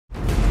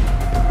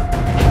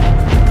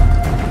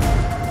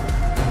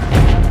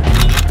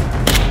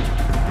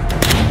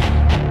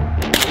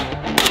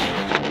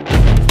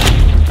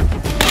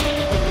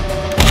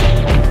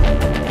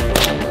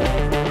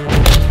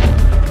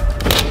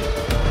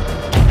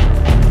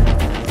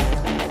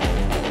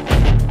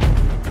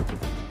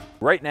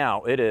Right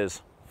now it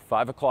is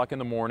 5 o'clock in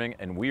the morning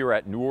and we are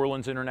at New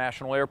Orleans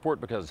International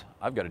Airport because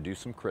I've got to do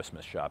some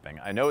Christmas shopping.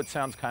 I know it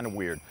sounds kind of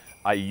weird.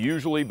 I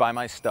usually buy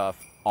my stuff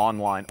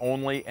online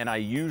only, and I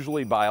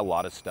usually buy a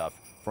lot of stuff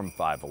from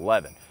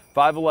 511.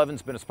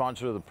 511's been a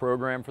sponsor of the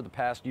program for the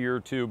past year or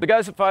two. The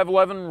guys at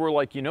 511 were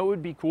like, you know, it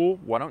would be cool.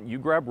 Why don't you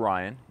grab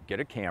Ryan, get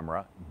a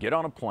camera, get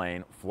on a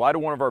plane, fly to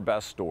one of our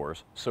best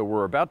stores. So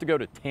we're about to go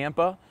to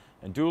Tampa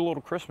and do a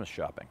little Christmas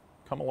shopping.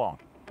 Come along.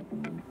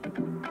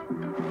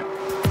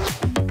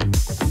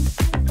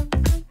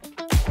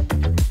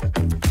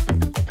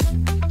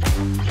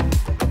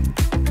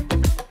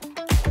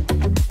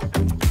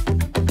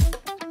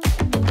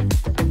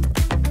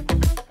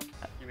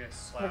 Give me a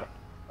slap.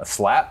 A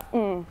slap?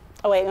 Oh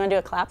wait, you want to do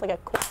a clap? Like a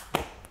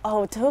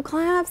oh, 2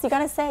 claps? You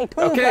gotta say 2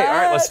 claps. Okay, all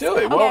right, let's do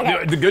it. Okay, Well,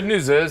 okay. the good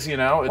news is, you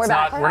know, it's we're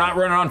not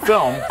running on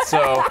film,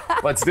 so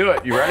let's do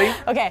it. You ready?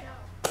 Okay.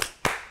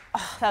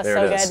 Oh, that was There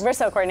so it is. good. We're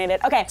so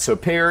coordinated. Okay. So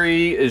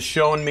Perry is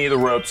showing me the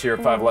ropes here at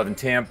 511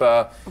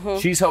 Tampa.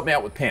 She's helped me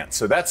out with pants.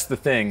 So that's the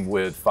thing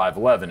with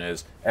 511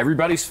 is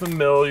everybody's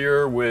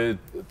familiar with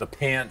the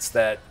pants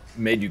that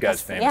made you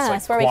guys famous. Yeah, like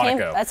that's where we came.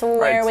 Quantico, That's where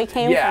right? we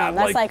came Yeah, from.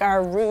 That's like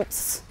our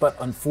roots. But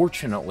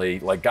unfortunately,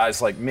 like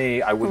guys like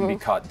me, I wouldn't be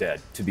caught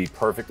dead, to be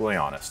perfectly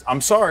honest.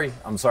 I'm sorry,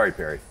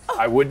 Perry.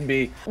 I wouldn't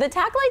be. The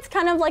tack light's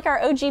kind of like our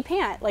OG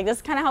pant. Like this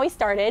is kind of how we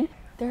started.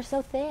 They're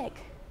so thick.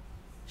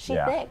 Sheet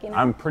thick, you know.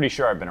 I'm pretty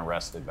sure I've been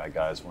arrested by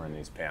guys wearing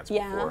these pants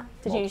before.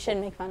 Did you? You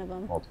shouldn't make fun of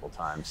them. Multiple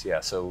times, yeah.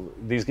 So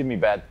these give me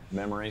bad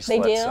memories. They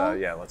do?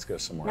 Yeah, let's go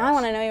somewhere Now else.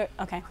 I want to know.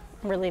 Okay,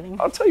 we're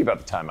leaving. I'll tell you about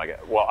the time I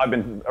got. Well, I've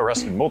been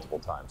arrested multiple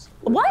times.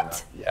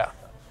 What? Yeah.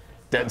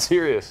 Dead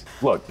serious.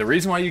 Look, the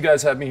reason why you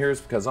guys have me here is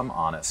because I'm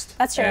honest.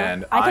 That's true.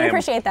 And I can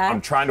appreciate that.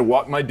 I'm trying to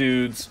walk my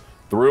dudes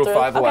through a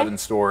 511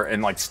 store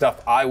and like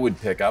stuff I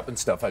would pick up and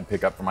stuff I'd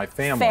pick up for my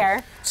family.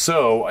 Fair.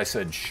 So I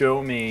said,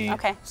 show me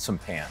some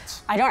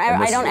pants. I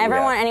don't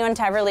ever want anyone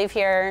to ever leave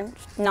here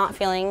not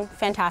feeling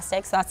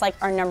fantastic. So that's like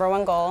our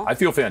 #1 goal. I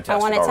feel fantastic I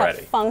want it already.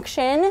 to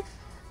function, and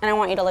I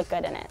want you to look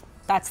good in it.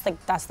 That's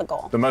the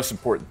goal. The most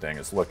important thing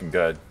is looking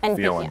good, And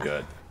feeling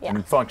good. Yeah. I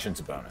mean, function's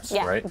a bonus,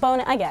 Yeah, right?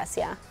 bonus, I guess,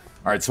 yeah.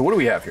 All right, so what do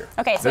we have here?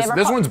 Okay, so we have our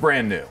this one's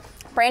brand new.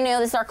 Brand new,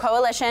 this is our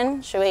coalition.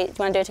 Do you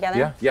want to do it together?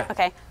 Yeah, yeah.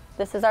 Okay,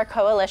 this is our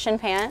coalition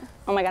pant.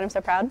 Oh my God, I'm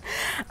so proud.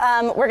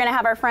 We're gonna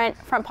have our front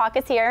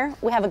pockets here.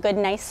 We have a good,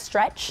 nice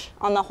stretch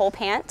on the whole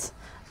pant.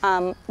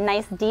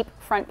 Nice, deep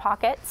front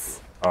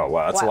pockets. Oh,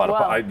 wow, that's a lot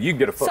of, you can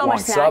get a foot-long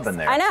sub in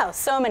there. I know,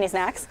 so many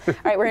snacks. All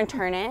right, we're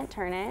gonna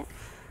turn it.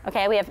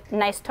 Okay, we have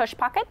nice tush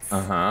pockets. All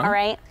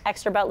right,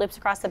 extra belt loops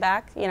across the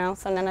back, you know,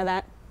 so none of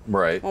that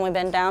right when we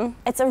bend down.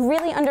 It's a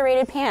really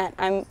underrated pant.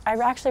 I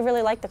actually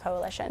really like the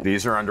coalition.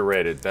 These are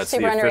underrated. That's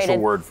Super the official underrated.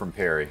 word from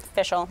Perry.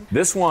 Official.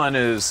 This one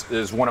is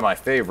one of my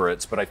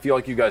favorites, but I feel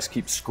like you guys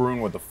keep screwing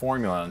with the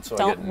formula, and so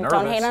I get nervous.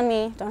 Don't hate on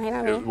me. Don't hate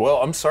on me. Well,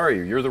 I'm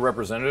sorry. You're the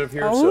representative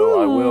here,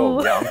 so I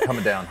will. Yeah, I'm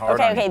coming down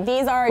hard on Okay, you.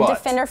 these are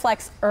Defender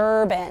Flex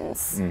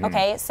Urbans.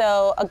 Okay,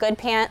 so a good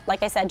pant,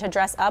 like I said, to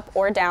dress up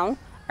or down.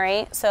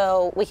 Right,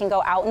 so we can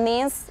go out in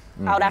these,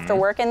 out after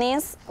work in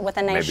these with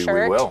a nice shirt.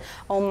 Maybe we will.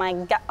 Oh my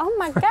God! Oh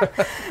my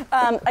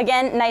God!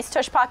 Again, nice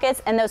tush pockets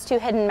and those 2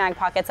 hidden mag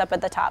pockets up at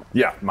the top.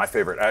 Yeah, my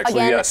favorite. Actually,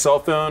 Again, yeah, cell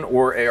phone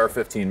or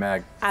AR-15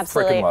 mag.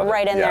 Absolutely, Frickin' love it.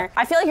 right in Yeah. there.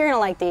 I feel like you're gonna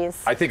like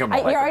these. I think I'm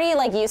gonna like You're it. already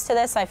like used to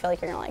this, so I feel like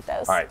you're gonna like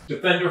those. All right.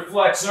 Defender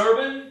Flex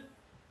Urban.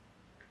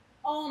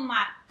 Oh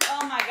my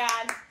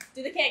God!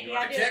 Do the kick. You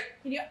gotta do it.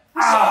 Can you?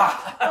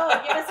 Ah.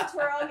 Oh, give us a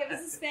twirl. Give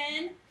us a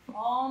spin.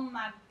 Oh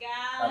my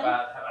God! How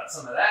about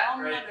some of that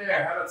Oh right my there?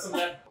 God. How about some of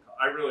that?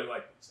 I really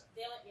like these.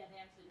 Yeah, they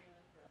actually do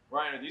it.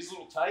 Ryan, are these a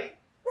little tight?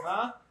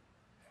 Huh?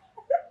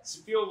 These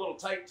feel a little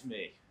tight to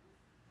me.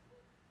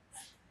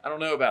 I don't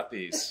know about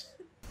these.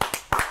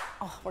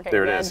 Oh, we're getting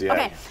There it good. is, yeah.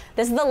 Okay,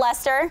 this is the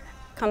Lester.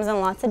 Comes in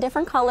lots of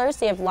different colors,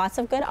 so you have lots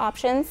of good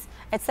options.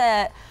 It's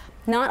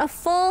not a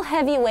full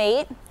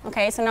heavyweight,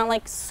 okay, so not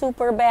like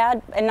super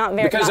bad and not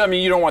very. Because I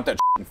mean, you don't want that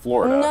in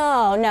Florida.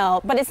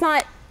 No, but it's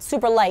not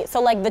super light.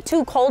 So like the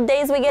 2 cold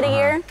days we get a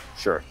year.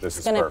 Sure, this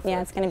is perfect.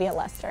 Yeah, it's gonna be a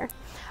Lester.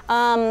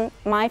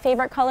 My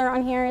favorite color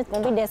on here is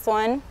gonna be this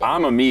one.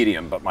 I'm a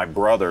medium, but my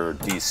brother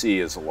DC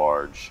is a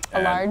large.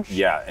 A large?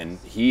 Yeah, and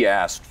he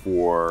asked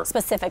for.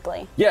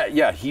 Specifically.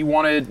 Yeah, he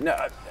wanted.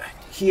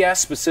 He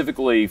asked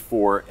specifically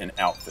for an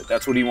outfit.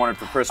 That's what he wanted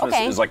for Christmas.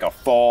 Okay. Is like a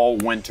fall,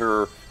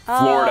 winter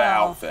Florida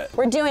outfit.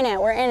 We're doing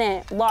it. We're in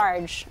it.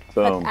 Large.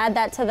 Boom. Add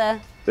that to the.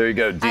 There you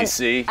go,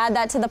 DC. Add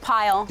that to the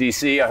pile.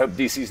 DC, I hope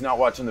DC's not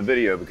watching the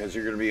video because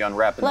you're going to be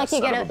unwrapping Look, this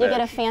you get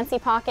a fancy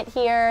pocket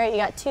here. You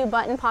got 2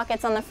 button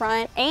pockets on the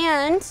front,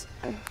 and it's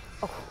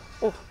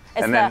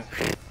then,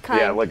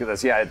 yeah, look at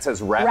this. Yeah, it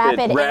says rapid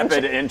entry.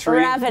 Rapid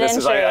this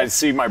is entry. I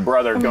see my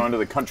brother going to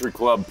the country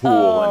club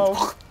pool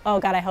and oh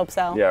God, I hope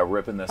so. yeah,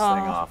 ripping this thing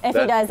off. If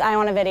he does, I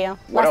want a video.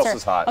 What Lester. else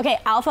is hot? Okay,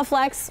 Alpha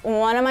Flex,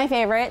 one of my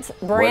favorites.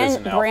 What is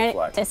an Alpha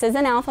Flex? This is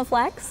an Alpha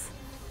Flex.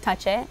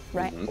 Touch it,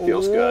 right?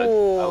 Feels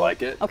good. I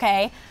like it.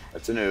 Okay.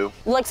 That's a new.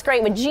 Looks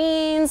great with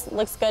jeans.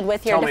 Looks good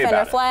with your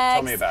Defender Flex.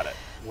 Tell me about it.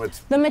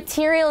 The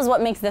material is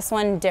what makes this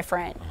one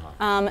different.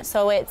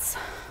 So it's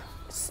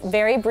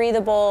very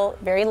breathable,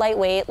 very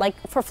lightweight. Like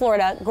for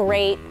Florida,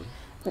 great.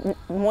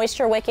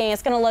 Moisture wicking.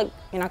 It's gonna look.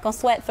 You're not gonna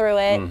sweat through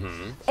it.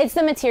 It's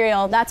the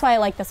material. That's why I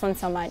like this one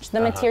so much. The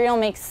material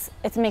makes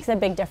a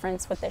big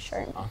difference with this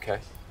shirt. Okay,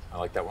 I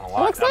like that one a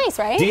lot. It looks nice,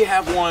 right? Do you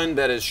have one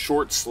that is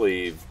short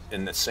sleeve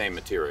in the same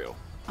material?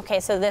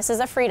 Okay, so this is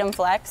a Freedom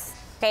Flex.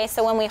 Okay,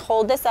 so when we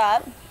hold this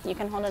up, you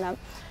can hold it up.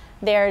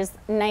 There's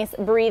nice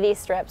breathy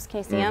strips. Can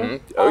you see them?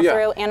 All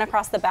through and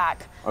across the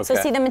back. Okay. So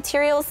see, the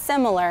material is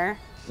similar,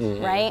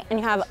 right? And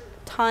you have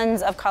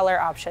tons of color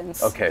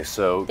options. Okay,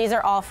 so these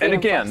are all Freedom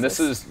And again, Flexes. this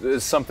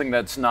is something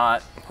that's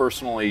not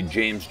personally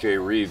James J.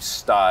 Reeves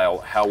style.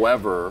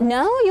 However,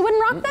 No, you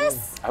wouldn't rock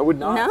this? I would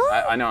not. No?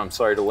 I know. I'm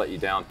sorry to let you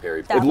down,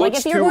 Perry. That- It like, looks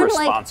if you're too going to,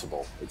 like-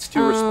 responsible. It's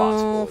too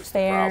responsible. Is the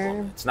fair.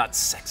 problem. It's not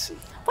sexy.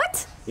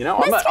 What? You know,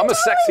 This I'm can a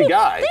sexy totally-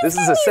 guy. This is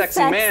can a be sexy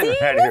man sexy.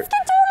 right This here. can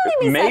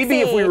totally be Maybe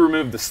if we sexy.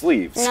 remove the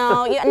sleeves.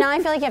 No, now I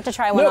feel like you have to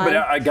try one No, on. but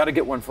I got to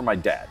get one for my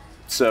dad.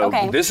 So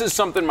Okay. this is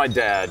something my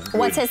dad What's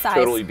would his size?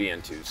 totally be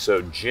into.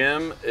 So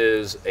Jim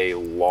is a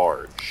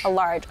large. A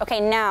large. Okay,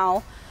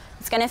 now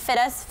it's gonna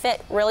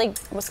fit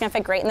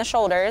great in the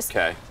shoulders.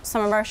 Okay.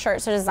 Some of our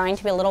shirts are designed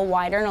to be a little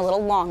wider and a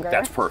little longer.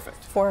 That's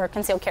perfect. For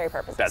concealed carry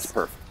purposes. That's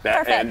perfect.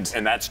 Perfect.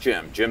 And that's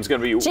Jim. Jim's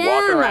gonna be Jim,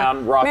 walking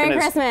around rocking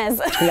Merry his Christmas.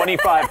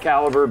 25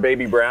 caliber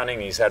baby Browning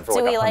he's had for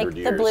Do like we 100 like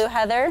years. the blue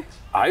heather?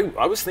 I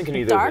was thinking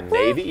either Dark the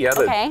blue? navy. Yeah,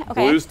 the Okay.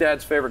 blue's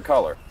dad's favorite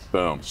color.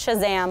 Boom.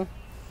 Shazam.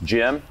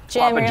 Jim,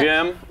 Jim, Papa you're-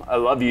 Jim, I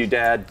love you,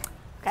 Dad.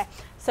 Okay,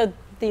 so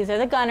these are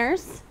the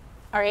Gunners.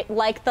 All right,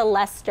 like the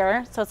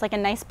Leicester. So it's like a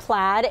nice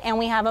plaid, and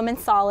we have them in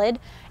solid.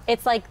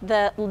 It's like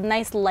the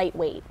nice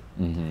lightweight.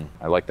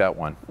 I like that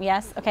one.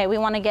 Yes. Okay, we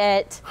want to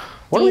get.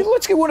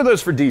 Let's get one of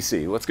those for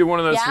DC. Let's get one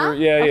of those Yeah? for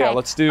Okay.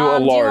 Let's do a Do you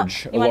want-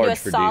 large. you wanna do a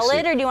for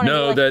solid, DC. or do you wanna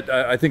No, do, like,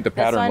 that I think the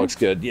pattern one? looks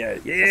good. Yeah.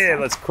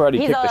 Let's karate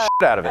He's kick the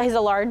shit out of it. He's a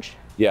large.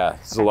 Yeah,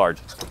 he's a large.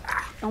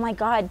 Oh my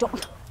God!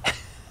 Don't.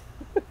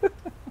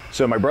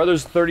 So my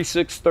brother's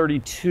 36,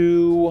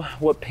 32.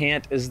 What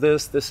pant is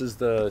this? This is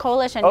the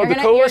Coalition. Oh, You're the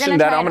gonna- you're coalition gonna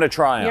that try I'm it. gonna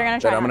try on. You're gonna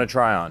try that I'm on. gonna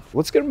try on.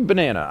 Let's get him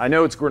banana. I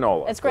know it's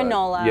granola. It's but-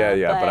 granola,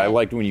 Yeah, but I but-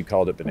 liked when you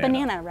called it banana.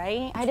 Banana,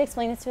 right? I had to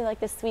explain this to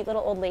like this sweet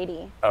little old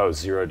lady. Oh,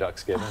 zero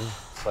ducks given.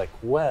 It's like,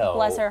 well.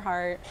 Bless her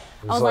heart.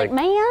 I was like-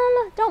 like,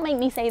 ma'am, don't make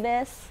me say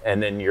this.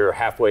 And then you're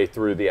halfway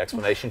through the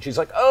explanation. She's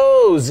like,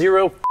 oh,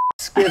 zero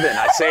given.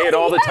 I say it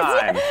all the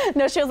time.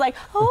 No, she was like,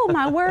 oh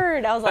my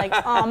word. I was like,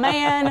 oh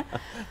man.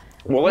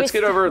 Well, let's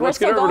get over. we're Let's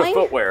get still over to going?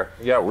 footwear.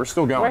 Yeah, we're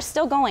still going. We're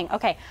still going.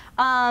 Okay.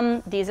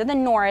 These are the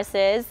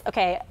Norrises.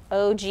 Okay.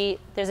 OG.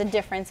 There's a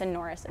difference in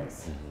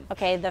Norrises.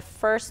 Okay. The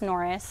first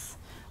Norris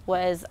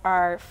was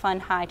our fun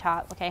high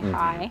top. Okay.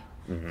 High.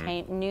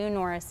 Okay. New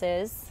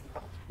Norrises.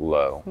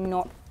 Low.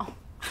 Oh,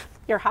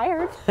 you're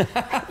hired.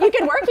 You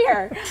can work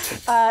here.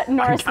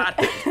 Norris.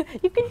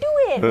 You can do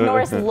it.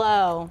 Norris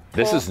low.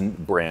 This is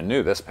brand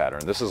new. This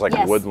pattern. This is like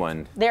Yes.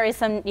 woodland There is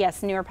some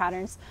newer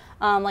patterns,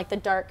 like the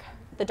dark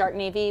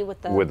navy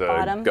with the with a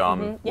bottom.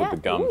 gum Yeah. with the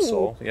gum Ooh.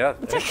 sole. Yeah.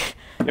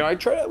 You know, I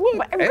try.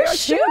 Look,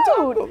 Shoot.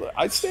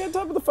 I stay on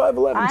top of the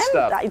 511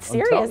 stuff. I'm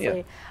telling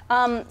Seriously.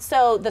 you.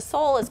 So the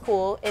sole is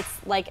cool. It's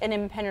like an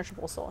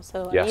impenetrable sole,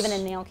 so Yes. even a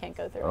nail can't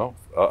go through. Oh,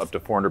 up to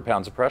 400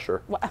 pounds of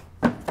pressure.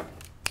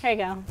 Here you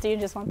go. Do you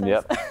just want this?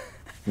 Yep.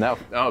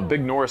 Now,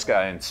 big Norris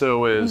guy, and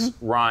so is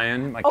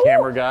Ryan, my Oh,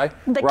 camera guy.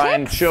 the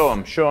Ryan, kicks. show him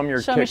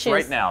your Show 'em your kicks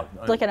right shoes. now.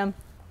 Look at them.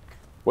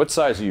 What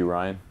size are you,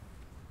 Ryan?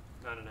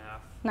 9.5.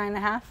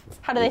 9.5.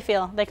 How do they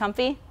feel? They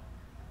comfy?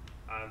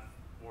 I've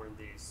worn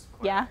these.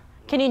 Quite Yeah.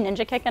 Can you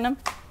ninja kick in them?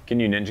 Can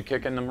you ninja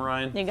kick in them,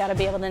 Ryan? You got to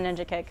be able to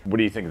ninja kick. What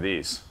do you think of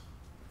these?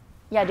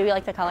 Yeah. Do we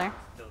like the color?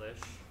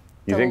 Delish.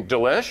 You think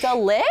delish?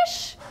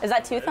 Delish? Is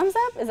that 2 thumbs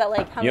up? Is that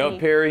like how You know, many?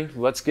 Perry,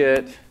 let's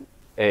get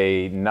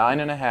a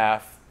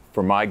 9.5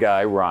 for my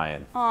guy,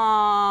 Ryan.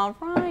 Aw,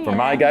 Ryan. For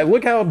my guy,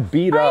 look how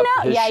beat I up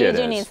know. his Yeah, you shit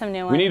do is. need some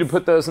new We need to ones.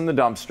 put those in the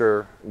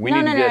dumpster. We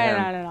need to get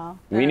him. No.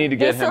 We need to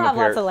get They still him a have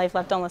pair. lots of life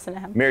left. Don't listen to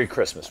him. Merry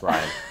Christmas,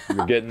 Ryan.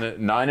 You're getting the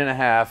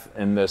 9.5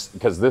 in this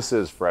because this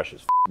is fresh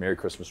as. Merry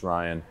Christmas,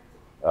 Ryan.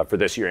 For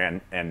this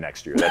year and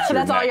next year. That's, your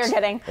That's all next.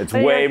 you're getting. It's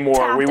So way you're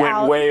more. We tapped went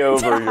out. way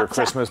over your Tapped out.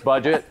 Christmas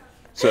budget.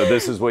 So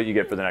this is what you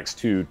get for the next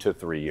 2 to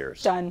 3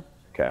 years. Done.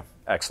 Okay,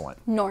 excellent.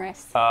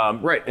 Norris.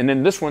 Right, and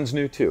then this one's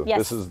new too. Yes.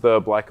 This is the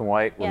black and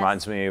white. Yes.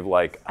 Reminds me of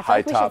like feel high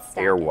like we should top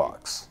stack it.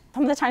 Airwalks.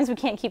 Some of the times we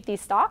can't keep these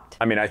stocked.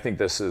 I mean, I think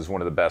this is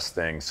one of the best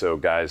things. So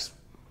guys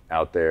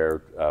out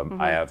there,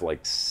 I have like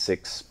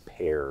 6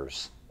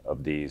 pairs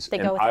of these. They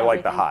and go with I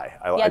like the everything. high.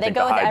 Yeah, I they think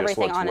go the with high everything, just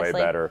looks way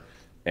honestly. better.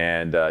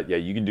 And yeah,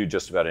 you can do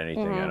just about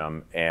anything in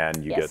them,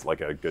 and you Yes. get like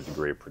a good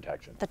degree of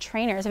protection. The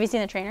trainers. Have you seen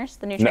the trainers?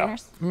 The new No.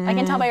 trainers? I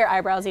can tell by your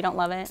eyebrows you don't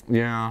love it.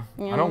 Yeah,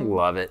 I don't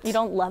love it. You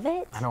don't love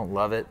it? I don't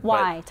love it.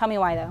 Why? Tell me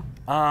why though.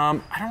 But,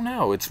 I don't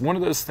know. It's one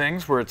of those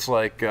things where it's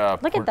like.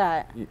 Look at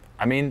that.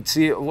 I mean,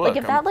 see, look. Like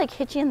if that like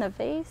hit you in the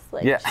face,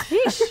 like Yeah.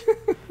 sheesh.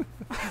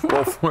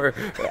 Well,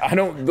 I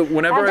don't.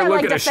 Whenever I've I got,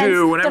 look like, at a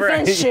shoe,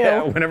 defense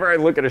shoe. whenever I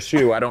look at a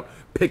shoe, I don't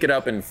pick it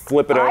up and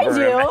flip it over. I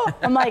do.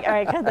 I'm like, all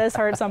right, could this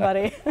hurt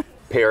somebody?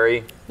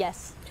 Perry,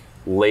 Yes.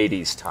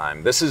 ladies'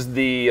 time. This is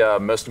the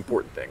most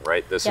important thing,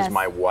 right? This is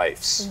my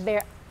wife's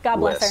God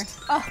bless list.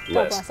 her. Oh,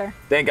 God bless her.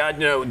 Thank God, the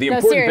No,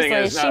 important seriously,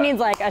 thing is she needs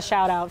like a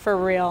shout out for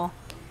real.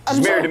 she's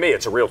married to me.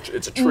 It's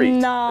a treat.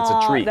 No,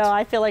 it's a treat. No,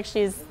 I feel like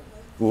she's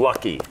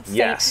lucky.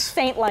 Yes.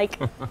 Saint-like.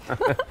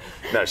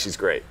 No, she's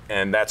great.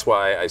 And that's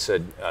why I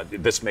said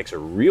this makes her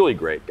really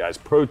great, guys.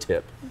 Pro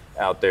tip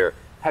out there.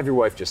 Have your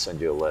wife just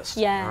send you a list.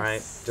 Yes. All right?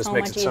 Just So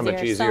makes much it so much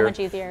easier, easier. so much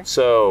easier.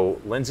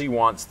 So Lindsay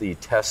wants the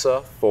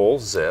Tessa full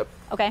zip.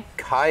 Okay.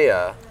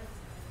 Kaya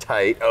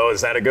tight. Oh, is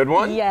that a good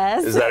one?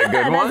 Yes. Is that a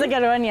good one? That's a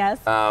good one, yes.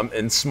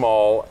 And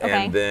small.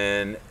 Okay. And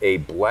then a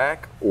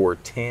black or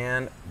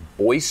tan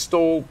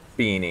Boystol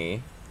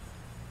beanie.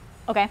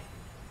 Okay.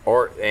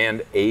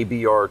 And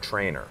ABR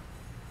trainer.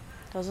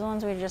 Those are the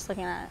ones we were just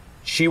looking at.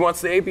 She wants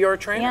the ABR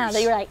trainers. Yeah,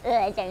 that you were like,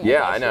 ugh,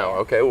 yeah, I know.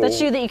 Okay, well. The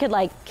shoe that you could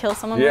like kill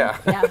someone Yeah.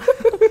 with.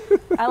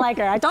 Yeah. I like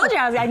her. I told you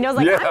I was like,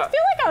 Yeah. I feel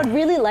like I would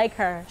really like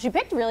her. She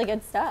picked really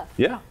good stuff.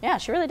 Yeah. Yeah,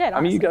 she really did.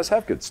 I mean, you honestly. guys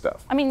have good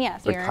stuff. I mean,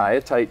 yes. The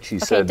Kaya tight, she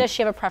Okay, said. does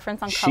she have a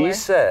preference on color? She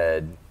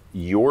said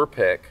your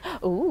pick.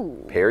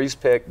 Ooh. Perry's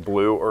pick,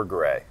 blue or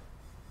gray.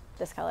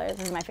 This color.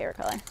 This is my favorite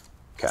color.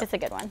 Okay. It's a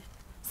good one.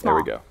 There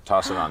we Small. go.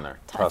 Toss it on there.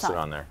 Toss it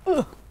on. on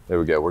there. There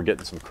we go. We're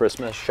getting some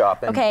Christmas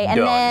shopping. Okay, and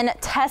done. then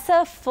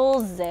Tessa full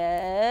zip.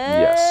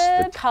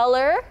 Yes, the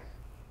color.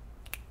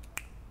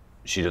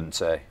 She didn't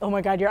say. Oh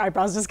my God, your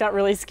eyebrows just got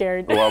really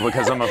scared. Well,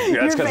 because that's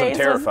because I'm face was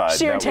terrified.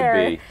 sheer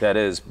terror. That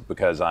is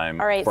because I'm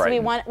All right,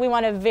 frightened. so we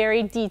want a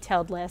very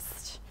detailed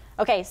list.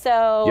 Okay,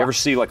 so. You ever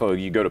see like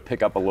you go to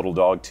pick up a little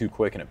dog too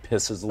quick and it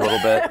pisses a little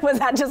bit? Was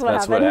that just what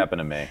That's happened? what happened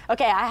to me.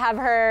 Okay, I have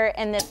her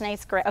in this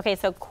nice gray. Okay,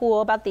 so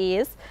cool about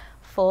these.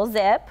 Full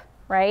zip,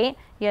 right?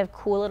 You have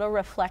cool little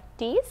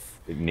reflecties.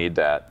 You need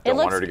that. Don't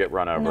want her to get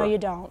run over. No, you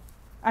don't.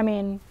 I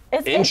mean,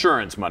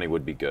 Insurance money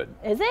would be good.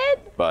 Is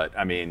it? But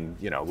I mean,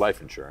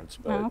 life insurance.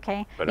 But, Oh,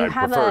 okay. But You I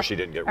have prefer she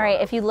didn't get All run right,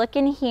 over. if you look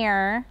in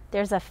here,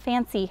 there's a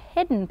fancy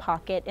hidden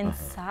pocket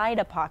inside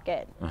a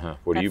pocket.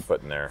 What are you That's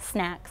putting there?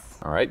 Snacks.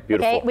 All right,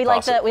 beautiful. Okay, we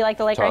like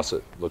the light gray. Toss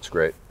it. Looks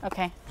great.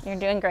 Okay, you're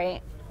doing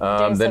great. You're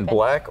doing so Then good.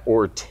 black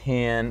or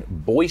tan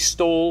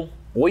Boystol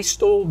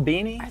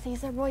beanie. Are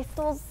these our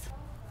Boystols?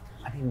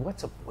 I mean,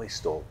 what's a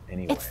Boystol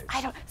anyway?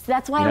 I don't. So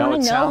that's why You know, I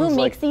want it to know who sounds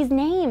makes like- these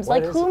names. what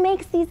Like is who it?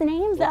 makes these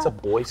names What's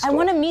up? a Boystol? I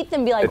want to meet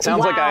them. And be like, It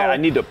sounds like wow, I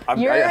need to.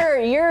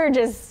 You're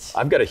just.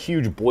 I've got a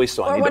huge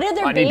Boystol. Or what are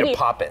their I need baby? to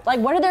pop it. Like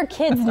what are their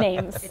kids'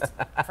 names?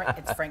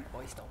 It's Frank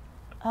Boystol.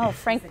 Oh,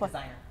 Frank. He's the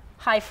designer.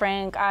 Hi,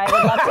 Frank. I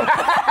would love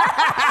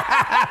to.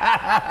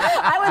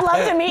 I would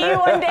love to meet you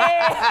one day.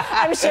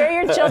 I'm sure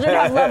your children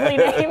have lovely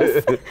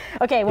names.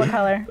 Okay, what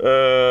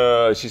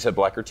color? She said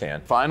black or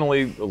tan.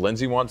 Finally,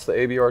 Lindsay wants the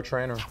ABR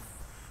trainer.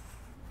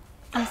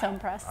 I'm so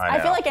impressed. I I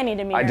know. feel like I need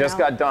to meet her I just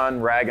now. got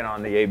done ragging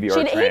on the ABR He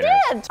trainers.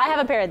 did. I have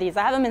a pair of these.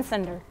 I have them in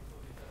cinder.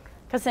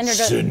 Because cinder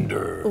goes.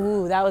 Cinder.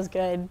 Ooh, that was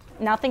good.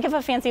 Now think of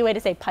a fancy way to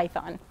say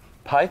python.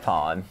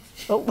 Python.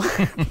 Oh.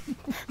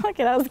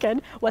 Okay, that was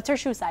good. What's her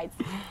shoe size?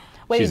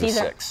 Wait, She's a these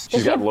 6. Does She's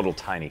she got have- little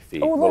tiny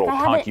feet, Oh, look, little I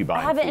have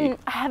concubine feet.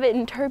 I have it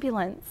in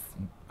turbulence.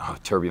 Oh,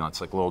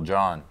 turbulence, like Lil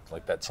Jon,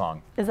 like that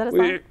song. Is that a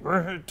song?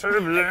 We're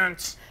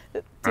turbulence.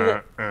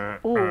 Ooh,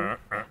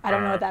 I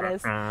don't know what that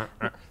is.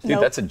 Dude,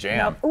 Nope. that's a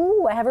jam.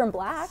 Ooh, I have her in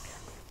black.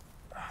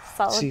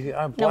 Solid. See,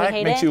 No, we black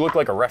hate makes it? you look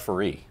like a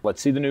referee.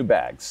 Let's see the new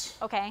bags.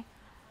 Okay.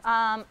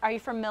 Are you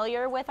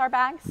familiar with our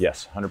bags?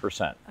 Yes,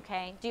 100%.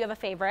 Okay. Do you have a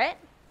favorite?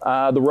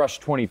 The Rush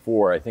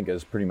 24, I think,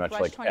 is pretty much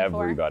Rush like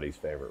 24? everybody's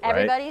favorite, right?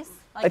 Everybody's?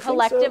 I Like think so.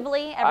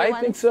 collectively, everyone?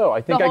 I think so.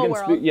 I think The I whole can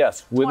world? speak.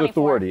 Yes, with 24.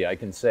 authority, I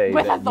can say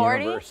With that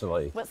authority?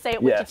 universally. Let's say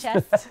it with Yes. your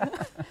chest.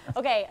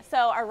 Okay, so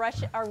our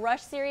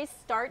Rush series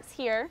starts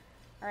here.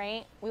 All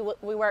right.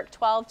 We work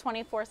 12,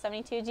 24,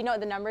 72. Do you know what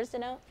the numbers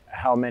denote?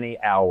 How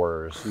many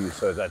hours?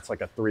 So that's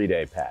like a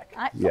 3-day pack.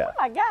 Yeah. Oh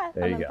my God,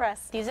 There I'm you go.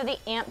 impressed. These are the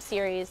amp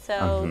series.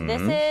 So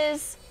this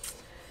is,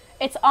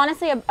 it's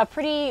honestly it's a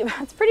pretty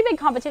big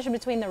competition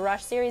between the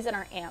Rush series and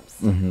our amps.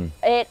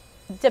 It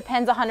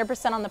depends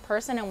 100% on the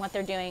person and what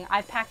they're doing.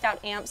 I've packed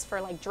out amps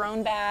for like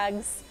drone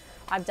bags.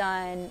 I've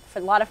done for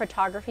a lot of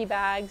photography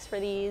bags for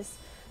these.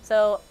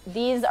 So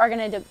these are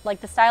gonna,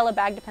 like the style of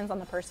bag depends on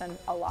the person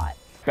a lot.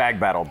 Bag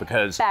battle,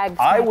 because Bags,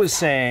 I bags. was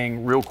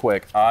saying real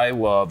quick, I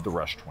love the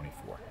Rush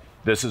 24.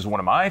 This is one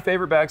of my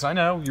favorite bags. I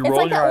know you're It's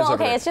rolling like your eyes the,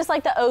 over okay, it. it's just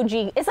like the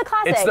OG. It's a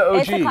classic. It's the OG.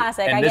 It's a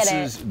classic. And I this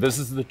get it.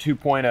 is the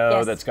 2.0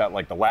 Yes. that's got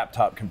like the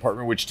laptop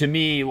compartment, which to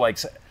me, like,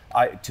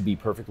 to be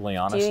perfectly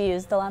honest, Do you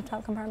use the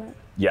laptop compartment?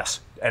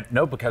 yes. And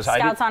no, because I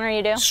Scouts honor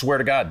you do? Swear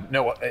to God,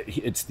 no.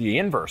 It's the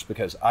inverse,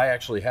 because I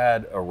actually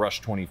had a Rush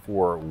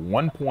 24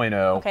 1.0.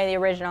 Okay, the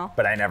original.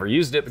 But I never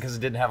used it because it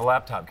didn't have a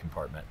laptop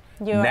compartment.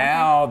 You-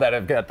 Now that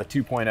I've got the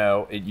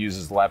 2.0, it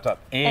uses the laptop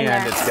and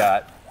there. it's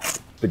got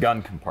the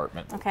gun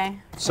compartment. Okay.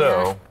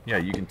 So, yeah,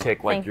 you can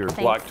take like your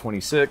Thanks. Glock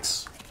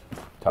 26,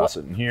 toss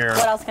it in here.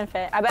 What else can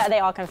fit? I bet they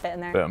all can fit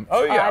in there. Boom.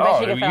 Oh, yeah. I bet Oh,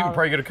 you you can fit can all of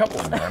probably get a couple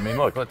in there. I mean,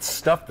 look, let's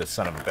stuff this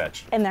son of a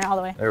bitch. in there all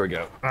the way. There we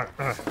go.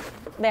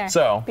 There.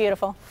 So-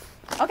 Beautiful.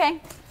 Okay.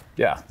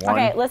 Yeah. One.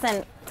 Okay,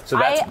 listen. So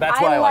that's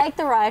why I I like- like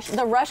the Rush.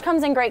 The Rush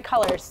comes in great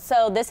colors.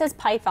 So this is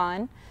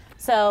Python.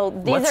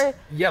 So these are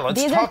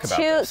let's talk about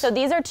this. So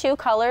these are two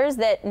colors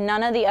that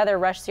none of the other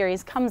Rush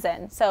series comes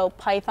in. So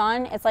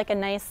Python, it's like a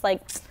nice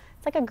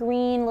it's like a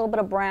green, little bit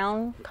of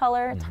brown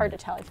color. It's hard to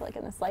tell, I feel like,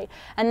 in this light.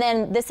 And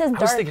then this is dark.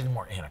 I was thinking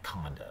more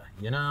anaconda,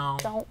 you know?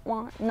 Don't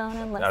want none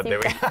unless Oh, you there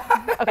we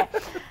go. Okay,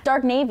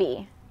 dark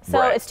navy. So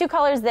Right. it's two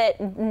colors that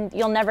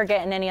you'll never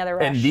get in any other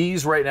Rush. And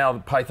these right now, the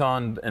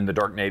Python and the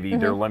dark navy,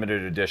 they're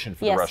limited edition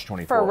for the Yes, Rush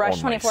 24 for Rush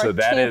only. 24 So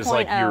that is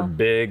like 2.0. your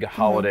big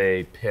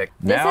holiday pick.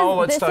 Now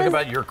let's talk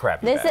about your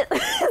crappy bag.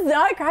 This is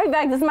not a crappy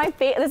bag. This is my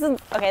favorite. This is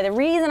okay. The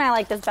reason I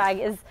like this bag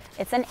is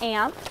it's an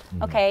amp.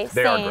 Okay,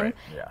 They same. are great,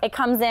 yeah. It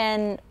comes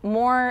in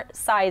more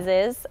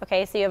sizes.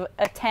 Okay, so you have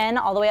a 10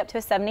 all the way up to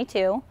a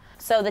 72.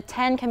 So the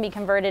 10 can be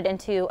converted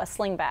into a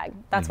sling bag.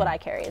 That's what I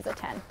carry is a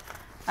 10.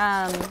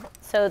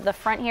 So the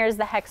front here is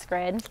the hex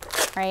grid,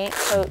 right?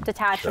 So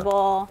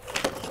detachable,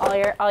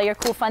 all your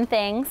cool fun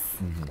things.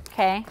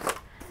 Okay.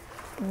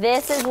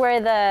 This is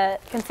where the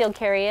concealed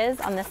carry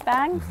is on this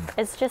bag.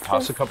 It's just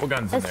Toss a couple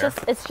guns in there.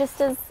 It's just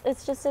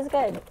as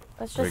good.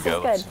 It's There we just go.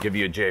 as Let's good. give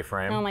you a J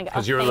frame. Oh my God.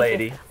 Because you're a Thank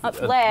lady. you.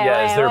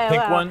 Yeah, is there a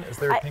pink wait. one? Is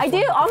there a pink I do.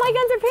 one? All my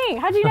guns are pink.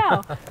 How'd you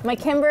know? my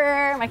Kimber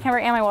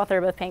and my Walther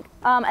are both pink.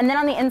 And then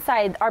on the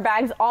inside,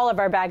 all of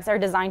our bags are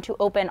designed to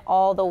open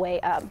all the way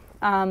up.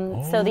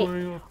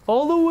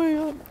 All the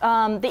way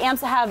up. The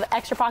amps have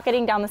extra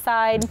pocketing down the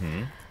side.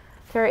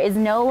 There is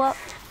no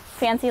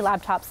fancy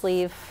laptop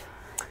sleeve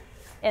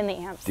in the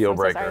amps. Deal I'm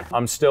so breaker. sorry.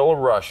 I'm still a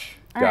Rush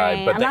guy,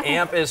 right, but I'm the not gonna-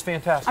 amp is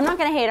fantastic. I'm not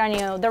gonna hate on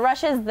you. The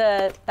Rush is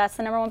that's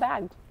the #1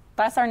 bag.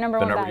 That's our number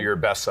one bag. Your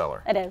best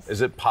seller. It is. Is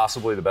it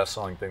possibly the best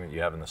selling thing that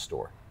you have in the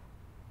store?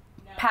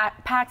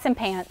 Packs and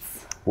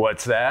pants.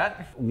 What's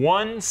that?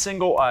 One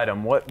single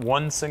item. What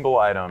one single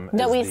item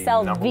That is we the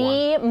sell number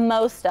the one?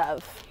 most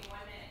of.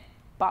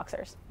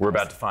 Boxers. We're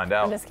about to find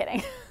out. I'm just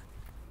kidding.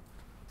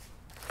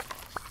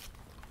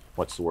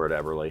 What's the word,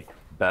 Eberle?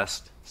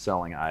 Best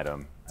selling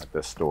item at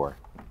this store.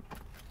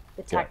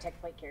 The Tactec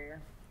plate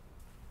carrier.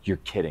 You're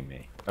kidding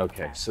me.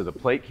 Okay, so the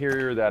plate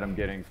carrier that I'm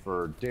getting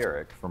for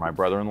Derek, for my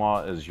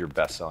brother-in-law, is your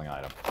best selling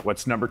item.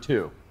 What's number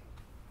 2?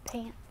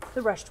 Pants.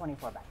 The Rush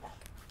 24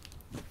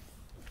 backpack.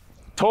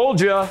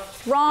 Told ya.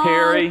 Wrong.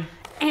 Perry.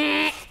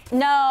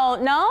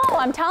 No,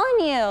 I'm telling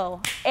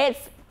you.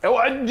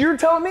 Oh, you're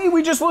telling me?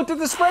 We just looked at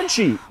the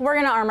spreadsheet. We're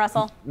gonna arm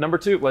wrestle. Number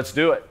 2, let's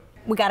do it.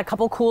 We got a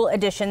couple cool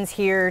additions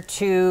here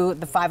to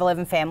the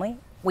 511 family.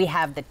 We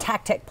have the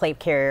Tactec plate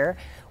carrier,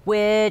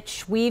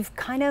 which we've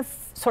kind of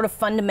sort of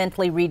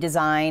fundamentally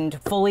redesigned,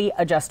 fully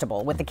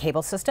adjustable with the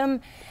cable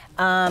system.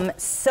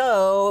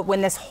 So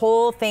when this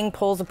whole thing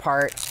pulls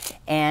apart,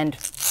 and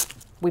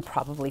we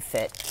probably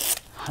fit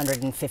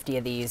 150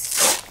 of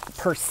these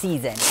per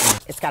season.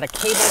 It's got a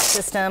cable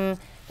system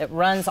that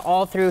runs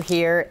all through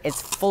here.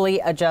 It's fully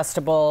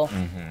adjustable,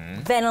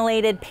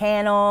 ventilated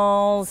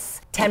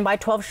panels, 10 by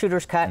 12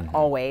 shooter's cut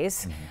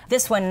always.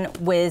 This one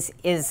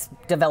is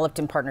developed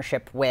in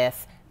partnership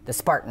with the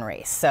Spartan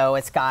race. So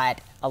it's got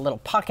a little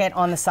pocket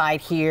on the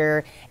side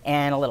here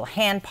and a little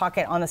hand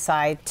pocket on the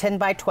side, 10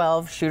 by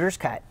 12 shooter's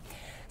cut.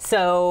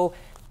 So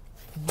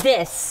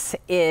this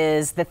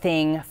is the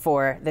thing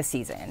for the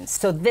season.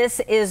 So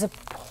this is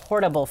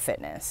portable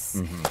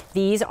fitness.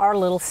 These are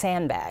little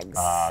sandbags.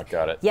 Ah,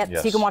 got it. Yep,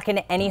 Yes. so you can walk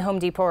into any Home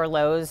Depot or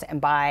Lowe's and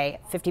buy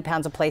 50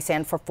 pounds of play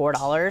sand for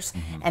 $4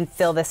 and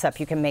fill this up.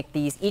 You can make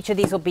these, each of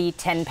these will be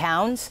 10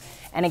 pounds.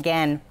 And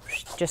again,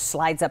 just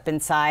slides up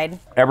inside.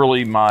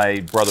 Eberle, my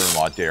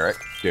brother-in-law, Derek,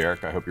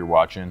 I hope you're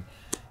watching.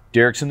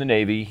 Derek's in the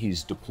Navy.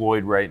 He's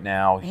deployed right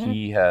now.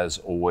 He has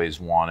always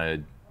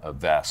wanted a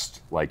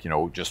vest, like,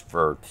 just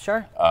for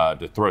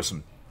to throw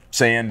some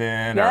sand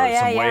in or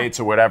some weights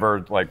or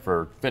whatever, like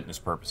for fitness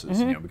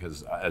purposes,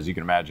 because as you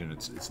can imagine,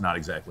 it's not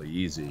exactly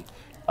easy.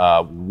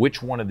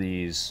 Which one of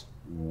these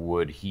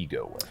would he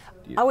go with?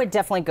 I would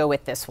definitely go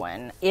with this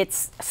one.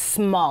 It's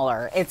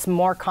smaller, it's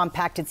more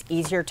compact, it's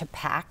easier to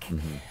pack.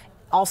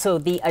 Also,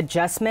 the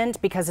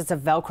adjustment, because it's a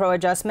Velcro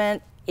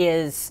adjustment,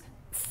 is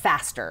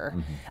faster.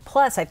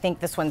 Plus, I think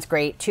this one's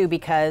great too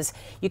because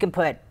you can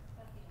put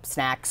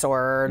snacks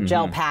or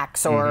gel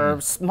packs or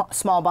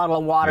small bottle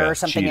of water or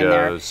something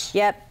Cheetos. in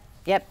there.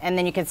 Yep. And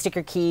then you can stick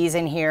your keys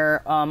in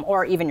here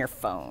or even your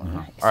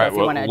phone. So All right, if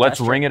you wanna let's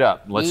adjust ring it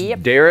up. Let's,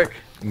 Yep. Derek,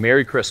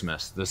 Merry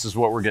Christmas. This is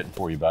what we're getting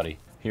for you, buddy.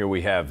 Here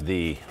we have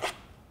the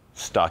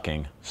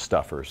stocking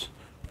stuffers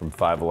from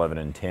 511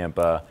 in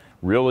Tampa.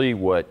 Really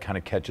what kind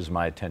of catches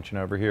my attention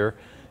over here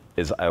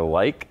is I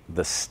like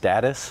the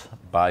status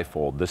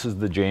bifold. This is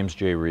the James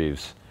J.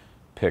 Reeves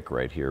pick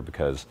right here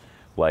because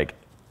like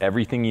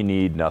everything you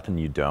need, nothing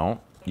you don't.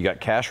 You got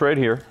cash right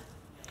here,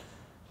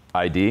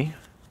 ID,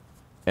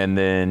 and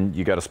then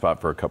you got a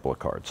spot for a couple of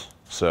cards.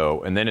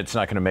 So, and then it's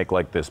not gonna make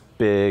like this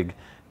big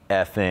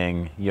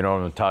effing, you know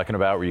what I'm talking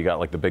about, where you got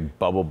like the big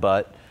bubble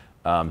butt.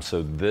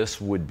 So this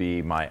would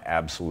be my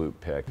absolute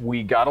pick.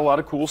 We got a lot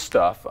of cool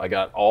stuff. I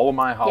got all of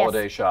my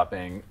holiday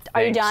shopping.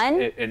 Are you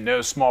done? In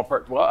no small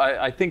part. Well,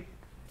 I think,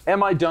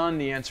 am I done?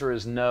 The answer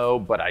is no,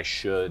 but I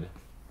should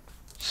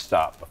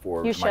stop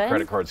before my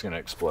credit card's gonna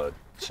explode.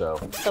 So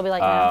They'll be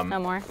like, no, no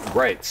more.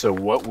 right. So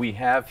what we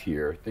have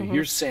here,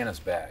 here's Santa's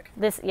bag.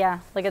 This, yeah,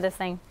 look at this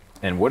thing.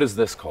 And what is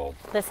this called?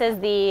 This is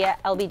the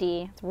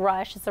LBD. It's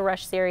Rush. It's the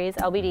Rush series,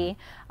 LBD.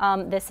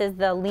 This is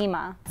the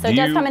Lima. So it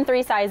does come in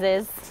 3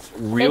 sizes.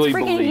 Really it's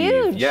freaking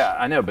believe? huge. Yeah,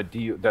 I know, but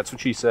that's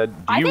what she said.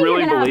 Do I you think really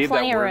you're gonna believe have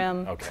plenty that of we're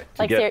room. okay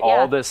to Like, get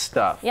all this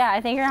stuff? Yeah,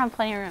 I think you're gonna have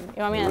plenty of room.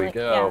 You want me Here to? we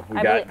go.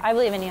 Yeah, I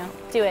believe in you.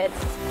 Do it.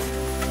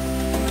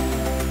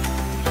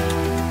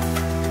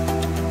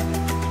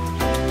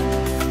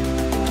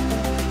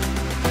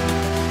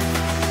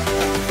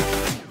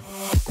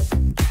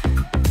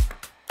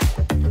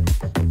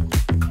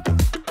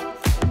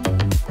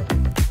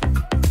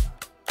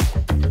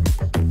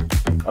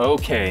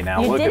 Okay,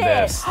 now You look did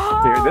at it. this.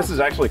 Dude, this is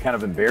actually kind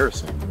of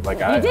embarrassing. Like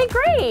You did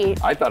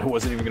great. I thought it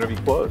wasn't even going to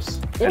be close.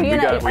 Are And you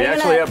gonna- we are you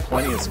actually gonna- have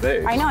plenty of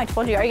space. I know, I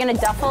told you. Are you gonna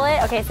duffel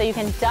it? Okay, so you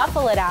can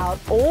duffel it out,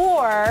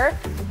 or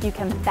you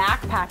can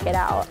backpack it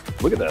out.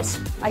 Look at this.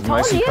 I told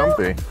nice you. and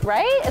comfy.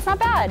 Right? It's not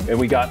bad. And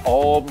we got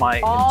all my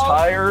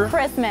entire.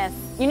 Christmas.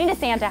 You need a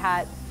Santa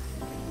hat.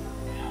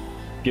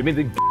 Give me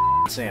the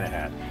Santa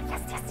hat.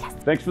 Yes, yes, yes.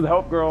 Thanks for the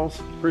help, girls.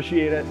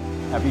 Appreciate it.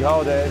 Happy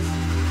holidays.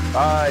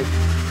 Bye.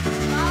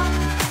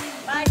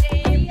 Bye,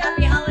 Dave.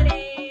 Happy holidays.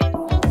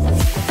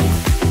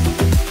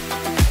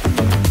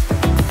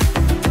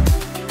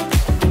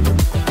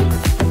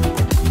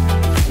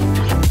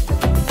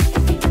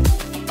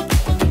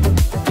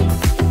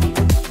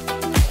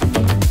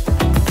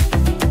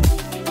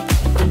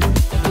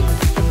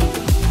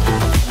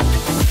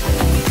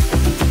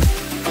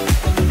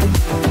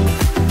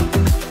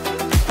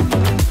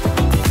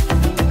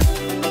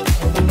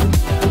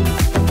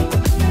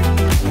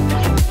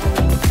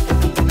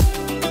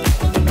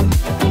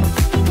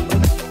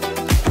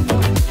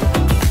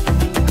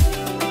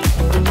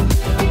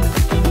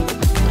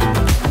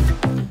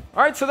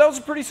 All right, so that was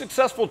a pretty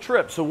successful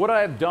trip. So what I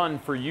have done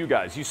for you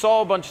guys, you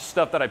saw a bunch of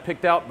stuff that I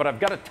picked out, but I've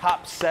got a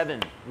top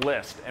 7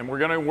 list, and we're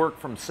gonna work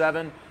from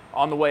 7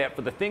 on the way up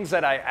for the things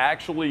that I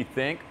actually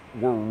think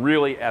were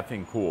really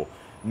effing cool.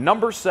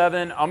 Number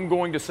 7, I'm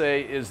going to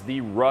say, is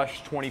the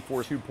Rush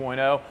 24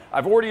 2.0.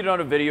 I've already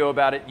done a video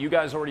about it. You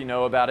guys already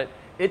know about it.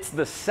 It's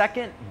the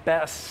 2nd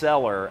best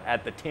seller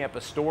at the Tampa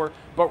store,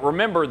 but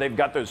remember, they've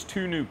got those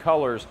 2 new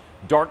colors,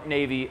 Dark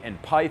Navy and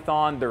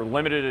Python. They're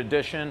limited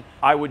edition.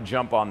 I would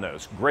jump on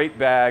those. Great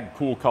bag,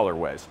 cool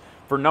colorways.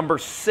 For number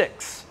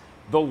 6,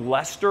 the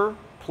Leicester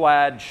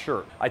plaid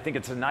shirt. I think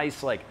it's a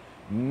nice, like,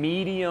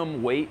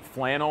 medium weight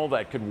flannel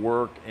that could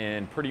work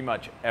in pretty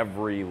much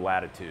every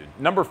latitude.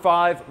 Number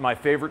 5, my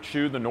favorite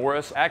shoe, the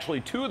Norris.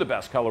 Actually, 2 of the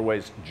best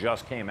colorways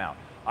just came out.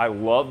 I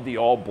love the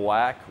all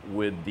black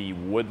with the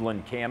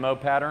woodland camo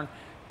pattern,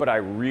 but I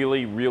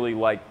really, really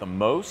like the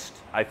most.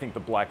 I think the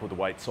black with the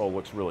white sole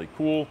looks really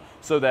cool,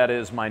 so that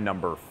is my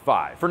number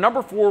 5. For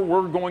number 4,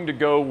 we're going to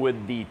go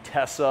with the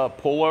Tessa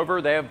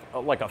pullover. They have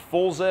like a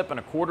full zip and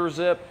a quarter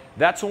zip.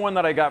 That's the one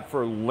that I got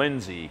for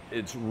Lindsay.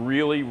 It's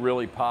really,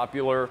 really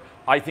popular.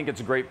 I think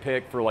it's a great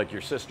pick for like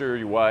your sister,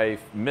 your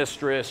wife,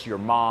 mistress, your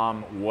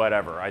mom,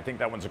 whatever. I think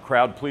that one's a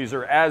crowd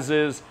pleaser, as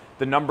is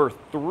the number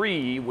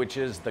 3, which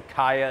is the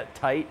Kaya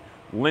Tight.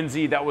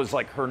 Lindsay, that was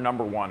like her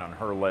number 1 on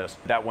her list.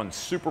 That one's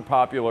super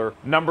popular.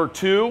 Number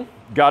 2,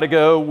 gotta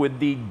go with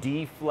the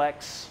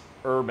D-Flex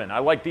Urban. I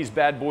like these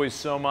bad boys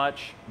so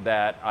much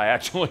that I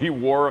actually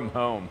wore them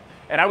home.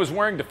 And I was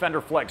wearing Defender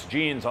Flex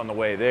jeans on the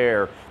way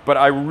there, but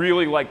I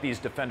really like these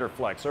Defender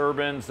Flex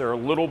Urbans. They're a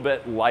little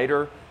bit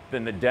lighter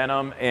than the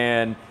denim,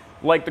 and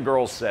like the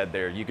girls said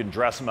there, you can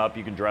dress them up,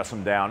 you can dress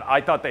them down.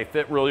 I thought they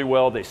fit really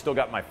well. They still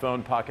got my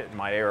phone pocket and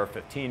my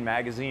AR-15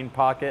 magazine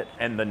pocket.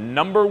 And the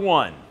number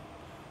 1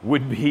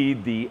 would be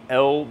the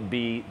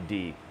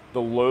LBD,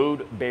 the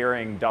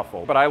load-bearing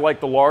duffel. But I like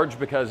the large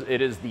because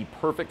it is the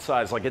perfect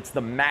size. Like, it's the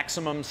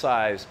maximum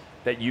size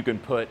that you can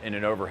put in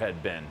an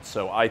overhead bin.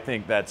 So I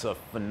think that's a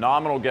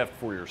phenomenal gift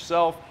for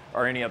yourself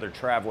or any other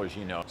travelers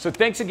you know. So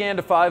thanks again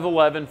to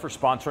 511 for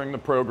sponsoring the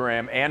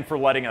program and for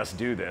letting us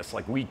do this.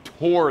 Like, we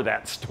tore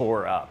that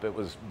store up. It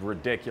was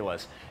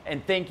ridiculous.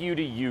 And thank you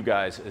to you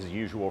guys, as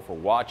usual, for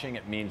watching.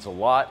 It means a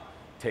lot.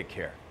 Take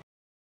care.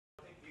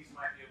 I think these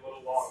might be a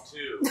little long,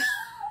 too.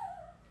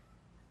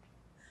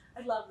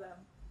 I love them.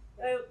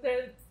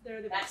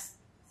 They're the best.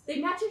 They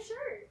match your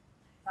shirt.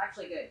 It's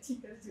actually good. You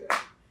gotta do it.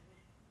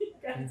 You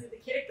gotta do the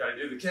kick. Gotta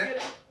do the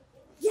kick?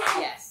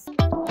 Yes!